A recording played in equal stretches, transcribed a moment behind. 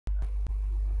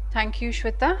Thank you,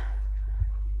 Shweta.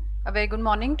 A very good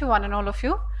morning to one and all of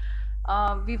you.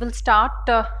 We will start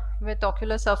with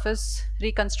ocular surface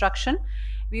reconstruction.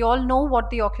 We all know what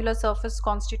the ocular surface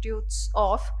constitutes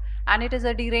of, and it is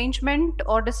a derangement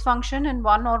or dysfunction in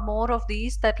one or more of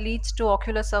these that leads to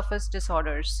ocular surface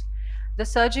disorders. The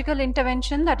surgical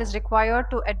intervention that is required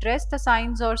to address the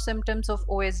signs or symptoms of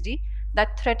OSD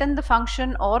that threaten the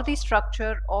function or the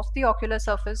structure of the ocular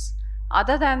surface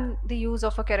other than the use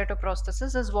of a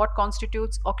keratoprosthesis is what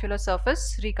constitutes ocular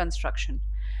surface reconstruction.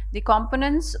 The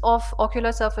components of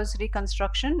ocular surface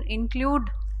reconstruction include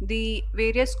the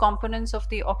various components of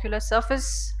the ocular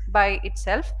surface by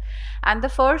itself, and the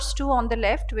first two on the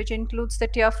left, which includes the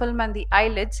tear film and the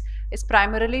eyelids, is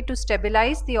primarily to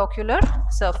stabilize the ocular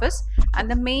surface,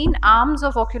 and the main arms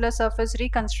of ocular surface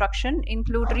reconstruction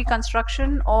include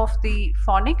reconstruction of the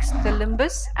fornix, the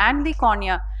limbus, and the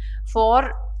cornea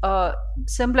for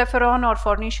symblepharon or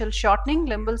fornical shortening,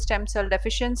 limbal stem cell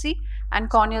deficiency, and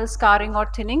corneal scarring or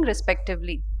thinning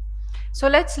respectively. So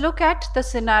let's look at the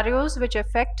scenarios which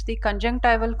affect the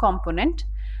conjunctival component.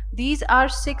 These are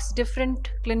 6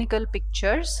 different clinical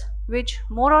pictures which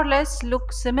more or less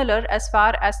look similar as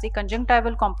far as the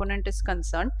conjunctival component is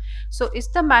concerned. So is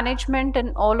the management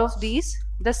in all of these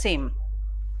the same?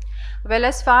 Well,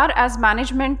 as far as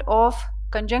management of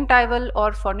conjunctival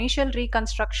or fornical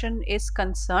reconstruction is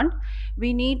concerned,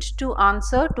 we need to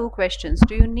answer 2 questions.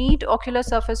 Do you need ocular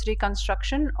surface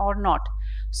reconstruction or not?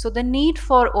 So the need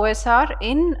for OSR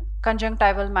in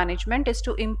conjunctival management is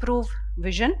to improve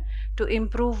vision, to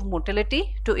improve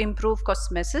motility, to improve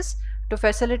cosmesis, to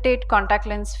facilitate contact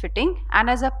lens fitting, and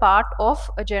as a part of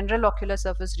a general ocular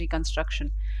surface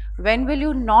reconstruction. When will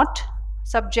you not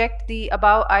subject the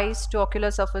above eyes to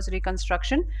ocular surface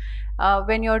reconstruction?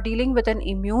 When you're dealing with an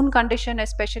immune condition,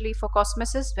 especially for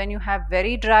cosmesis, when you have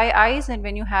very dry eyes and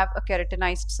when you have a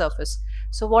keratinized surface.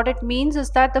 So what it means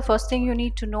is that the first thing you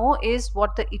need to know is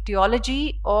what the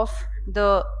etiology of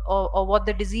the or what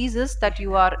the disease is that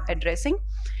you are addressing,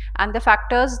 and the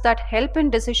factors that help in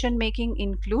decision making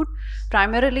include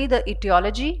primarily the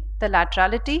etiology, the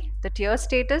laterality, the tear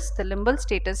status, the limbal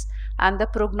status, and the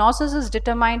prognosis is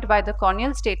determined by the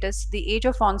corneal status, the age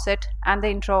of onset, and the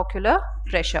intraocular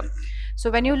pressure. So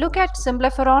when you look at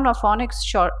symblepharon or fornix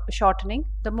shortening,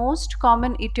 the most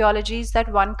common etiologies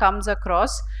that one comes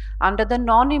across under the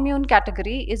non-immune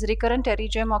category is recurrent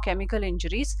pterygium or chemical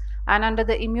injuries, and under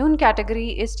the immune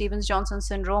category is Stevens-Johnson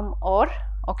syndrome or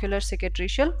ocular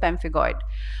cicatricial pemphigoid.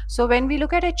 So when we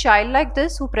look at a child like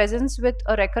this who presents with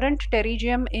a recurrent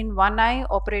pterygium in one eye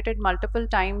operated multiple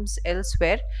times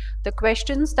elsewhere, the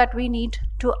questions that we need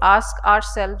to ask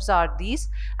ourselves are these,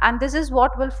 and this is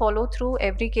what will follow through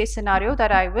every case scenario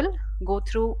that I will go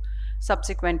through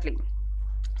subsequently.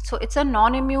 So it's a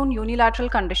non-immune unilateral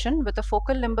condition with a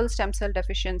focal limbal stem cell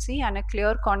deficiency and a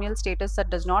clear corneal status that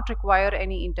does not require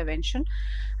any intervention,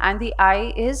 and the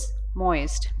eye is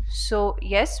moist. So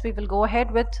yes, we will go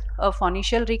ahead with a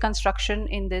fornical reconstruction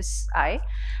in this eye,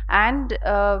 and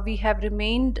we have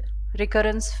remained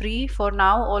recurrence free for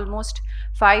now almost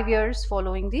 5 years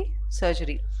following the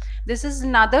surgery. This is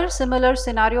another similar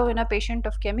scenario in a patient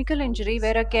of chemical injury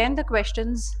where again the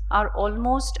questions are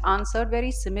almost answered very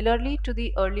similarly to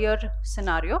the earlier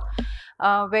scenario,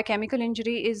 where chemical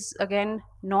injury is again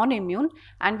non-immune,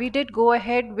 and we did go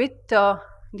ahead with the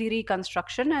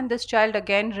reconstruction, and this child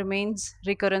again remains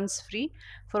recurrence free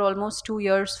for almost 2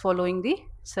 years following the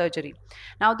surgery.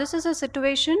 Now this is a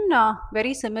situation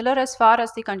very similar as far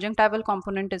as the conjunctival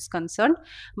component is concerned,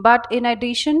 but in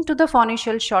addition to the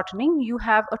fornical shortening, you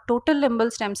have a total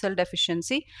limbal stem cell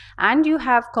deficiency and you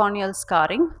have corneal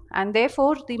scarring, and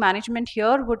therefore the management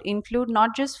here would include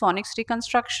not just fornix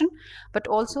reconstruction but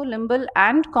also limbal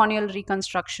and corneal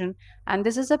reconstruction. And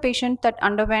this is a patient that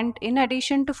underwent, in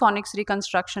addition to fornix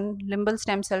reconstruction, limbal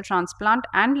stem cell transplant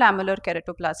and lamellar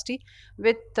keratoplasty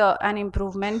with an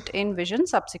improvement in vision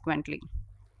subsequently.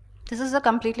 This is a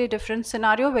completely different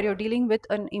scenario where you're dealing with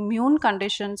an immune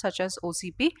condition such as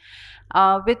OCP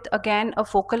with again a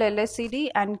focal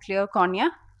LSCD and clear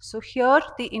cornea. So here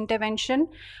the intervention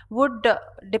would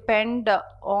depend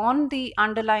on the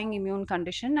underlying immune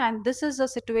condition, and this is a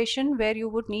situation where you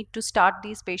would need to start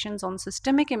these patients on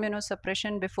systemic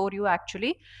immunosuppression before you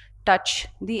actually touch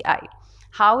the eye.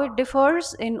 How it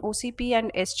differs in OCP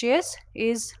and SJS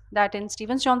is that in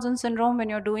Stevens-Johnson syndrome, when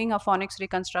you're doing a fornix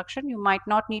reconstruction, you might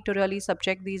not need to really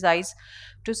subject these eyes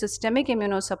to systemic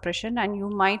immunosuppression, and you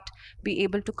might be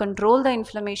able to control the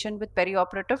inflammation with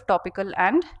perioperative topical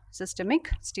and systemic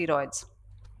steroids.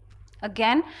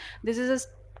 Again, this is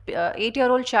a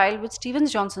 8-year-old child with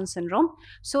Stevens-Johnson syndrome.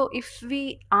 So if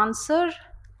we answer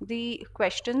the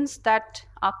questions that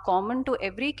are common to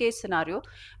every case scenario,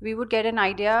 we would get an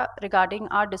idea regarding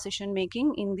our decision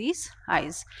making in these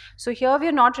eyes. So here we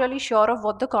are not really sure of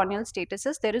what the corneal status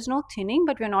is. There is no thinning,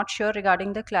 but we are not sure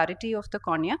regarding the clarity of the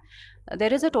cornea.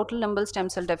 There is a total limbal stem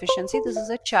cell deficiency. This is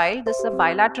a child. This is a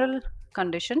bilateral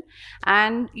condition,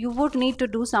 and you would need to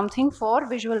do something for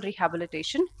visual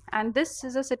rehabilitation. And this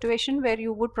is a situation where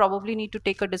you would probably need to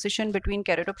take a decision between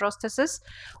keratoprosthesis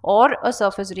or a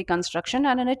surface reconstruction.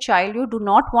 And in a child, you do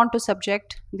not want to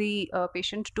subject the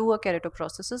patient to a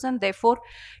keratoprosthesis, and therefore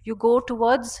you go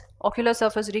towards ocular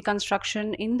surface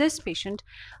reconstruction in this patient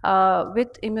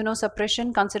with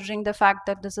immunosuppression, considering the fact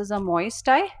that this is a moist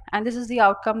eye, and this is the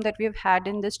outcome that we have had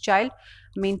in this child,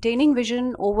 maintaining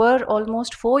vision over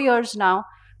almost 4 years now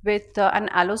with an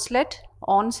alloslet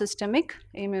on systemic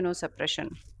immunosuppression.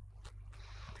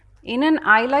 In an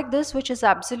eye like this, which is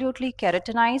absolutely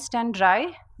keratinized and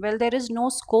dry, well, there is no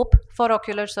scope for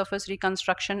ocular surface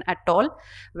reconstruction at all,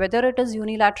 whether it is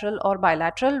unilateral or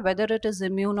bilateral, whether it is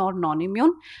immune or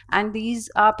non-immune. And these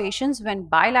are patients, when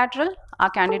bilateral, are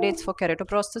candidates for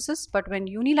keratoprosthesis, but when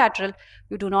unilateral,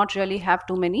 you do not really have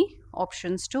too many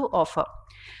options to offer.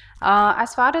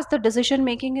 As far as the decision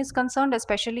making is concerned,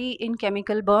 especially in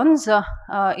chemical burns,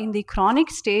 in the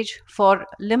chronic stage for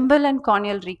limbal and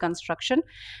corneal reconstruction,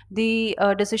 the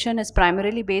decision is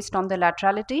primarily based on the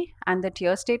laterality and the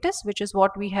tear status, which is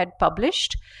what we had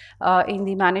published in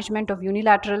the management of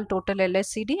unilateral total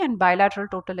LSCD and bilateral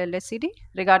total LSCD,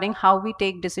 regarding how we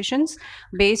take decisions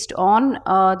based on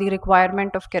the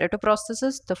requirement of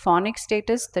keratoprosthesis, the phonic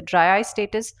status, the dry eye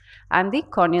status, and the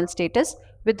corneal status,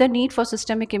 with the need for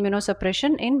systemic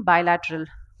immunosuppression in bilateral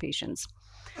patients.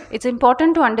 It's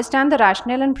important to understand the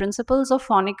rationale and principles of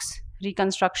phonics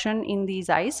reconstruction in these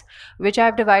eyes, which I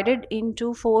have divided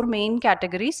into 4 main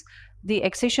categories: the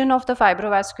excision of the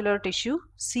fibrovascular tissue,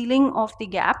 sealing of the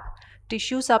gap,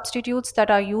 tissue substitutes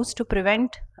that are used to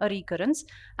prevent a recurrence,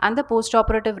 and the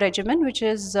postoperative regimen,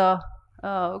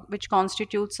 which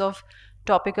constitutes of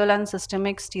topical and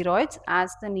systemic steroids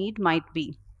as the need might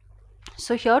be.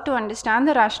 So here, to understand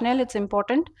the rationale, it's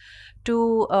important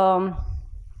to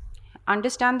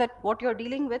understand that what you're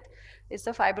dealing with is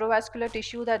the fibrovascular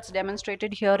tissue that's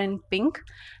demonstrated here in pink,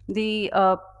 the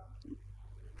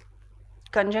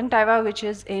conjunctiva, which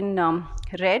is in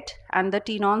red, and the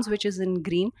tenons, which is in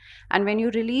green. And when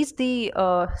you release the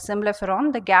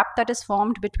symblepharon, the gap that is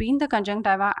formed between the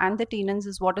conjunctiva and the tenons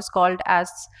is what is called as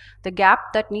the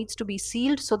gap that needs to be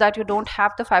sealed, so that you don't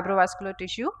have the fibrovascular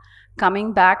tissue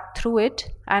coming back through it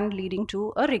and leading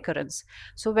to a recurrence.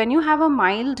 So when you have a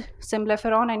mild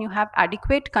symblepharon and you have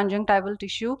adequate conjunctival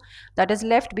tissue that is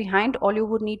left behind, all you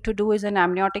would need to do is an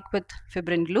amniotic with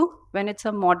fibrin glue. When it's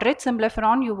a moderate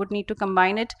symblepharon, you would need to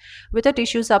combine it with a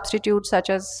tissue substitute such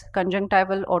as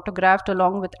conjunctival autograft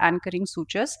along with anchoring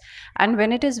sutures. And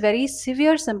when it is very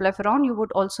severe symblepharon, you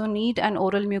would also need an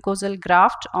oral mucosal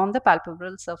graft on the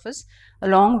palpebral surface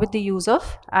along with the use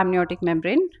of amniotic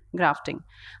membrane grafting.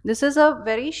 This is a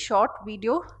very short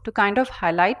video to kind of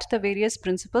highlight the various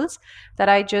principles that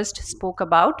I just spoke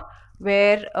about,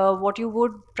 where what you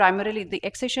would primarily, the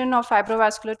excision of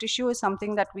fibrovascular tissue is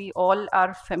something that we all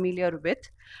are familiar with.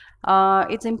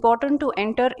 It's important to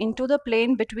enter into the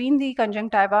plane between the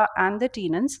conjunctiva and the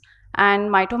tenons, and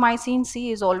mitomycin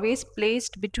C is always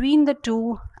placed between the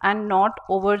two and not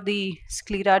over the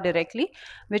sclera directly,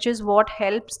 which is what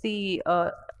helps the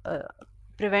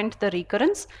prevent the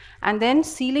recurrence. And then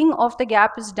sealing of the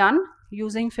gap is done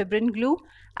using fibrin glue,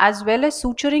 as well as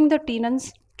suturing the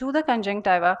tenons to the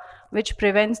conjunctiva, which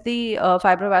prevents the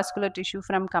fibrovascular tissue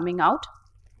from coming out.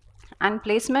 And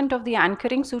placement of the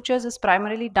anchoring sutures is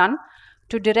primarily done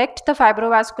to direct the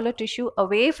fibrovascular tissue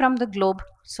away from the globe,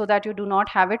 so that you do not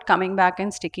have it coming back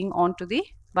and sticking onto the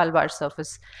bulbar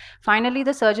surface. Finally,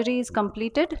 the surgery is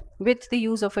completed with the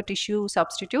use of a tissue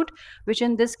substitute, which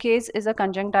in this case is a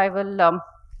conjunctival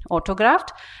autograft.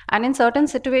 And in certain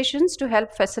situations, to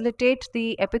help facilitate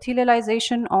the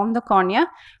epithelialization on the cornea,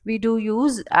 we do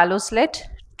use alloslet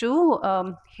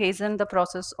to hasten the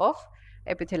process of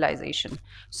epithelialization.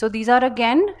 So these are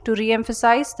again to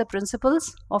re-emphasize the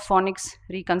principles of phonics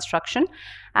reconstruction.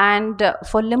 And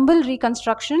for limbal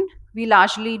reconstruction, we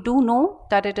largely do know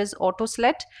that it is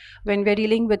autoslet when we're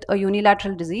dealing with a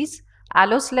unilateral disease,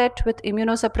 alloslet with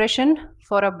immunosuppression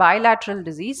for a bilateral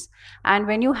disease. And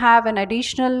when you have an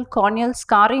additional corneal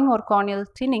scarring or corneal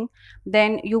thinning,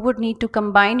 then you would need to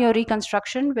combine your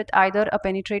reconstruction with either a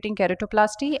penetrating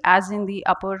keratoplasty as in the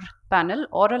upper panel,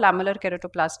 or a lamellar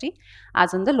keratoplasty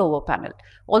as in the lower panel.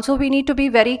 Also, we need to be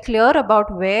very clear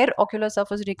about where ocular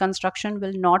surface reconstruction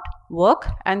will not work,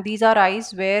 and these are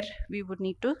eyes where we would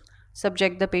need to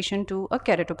subject the patient to a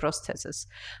keratoprosthesis.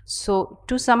 So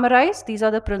to summarize, these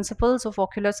are the principles of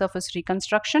ocular surface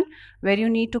reconstruction, where you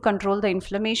need to control the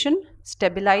inflammation,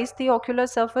 stabilize the ocular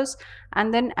surface,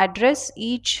 and then address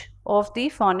each of the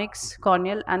phonics,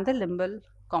 corneal, and the limbal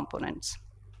components.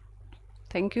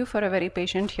 Thank you for a very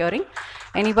patient hearing.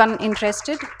 Anyone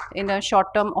interested in a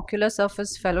short-term ocular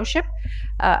surface fellowship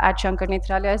at Shankar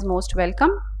Nethralaya is most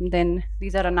welcome. Then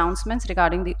these are announcements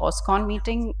regarding the OSCON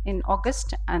meeting in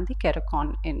August and the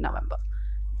Keracon in November.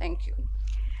 Thank you.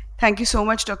 Thank you so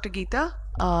much, Dr. Geetha.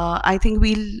 I think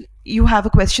you have a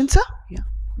question, sir? Yeah.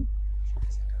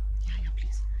 Yeah,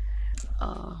 please.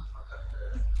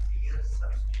 Clear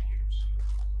substitutes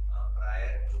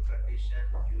prior to condition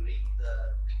during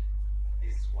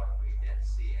this what we can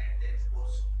see and then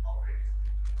post operative.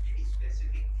 Any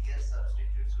specific clear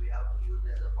substitutes we have to use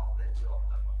as a comprehensive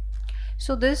ophthalmologist?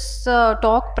 So this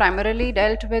talk primarily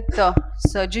dealt with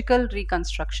surgical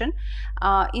reconstruction.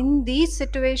 In these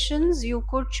situations, you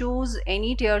could choose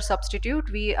any tear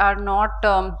substitute. We are not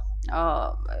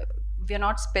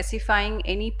specifying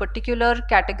any particular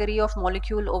category of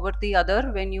molecule over the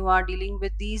other when you are dealing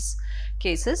with these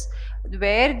cases.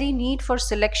 Where the need for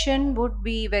selection would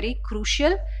be very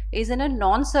crucial is in a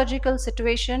non-surgical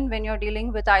situation when you're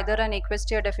dealing with either an aqueous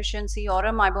tear deficiency or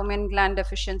a meibomian gland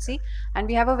deficiency. And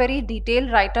we have a very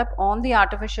detailed write-up on the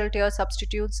artificial tear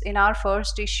substitutes in our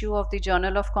first issue of the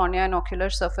Journal of Cornea and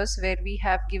Ocular Surface, where we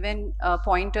have given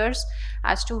pointers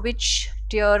as to which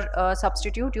tear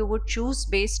substitute you would choose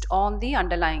based on the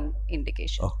underlying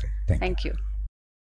indication. Okay, thank you.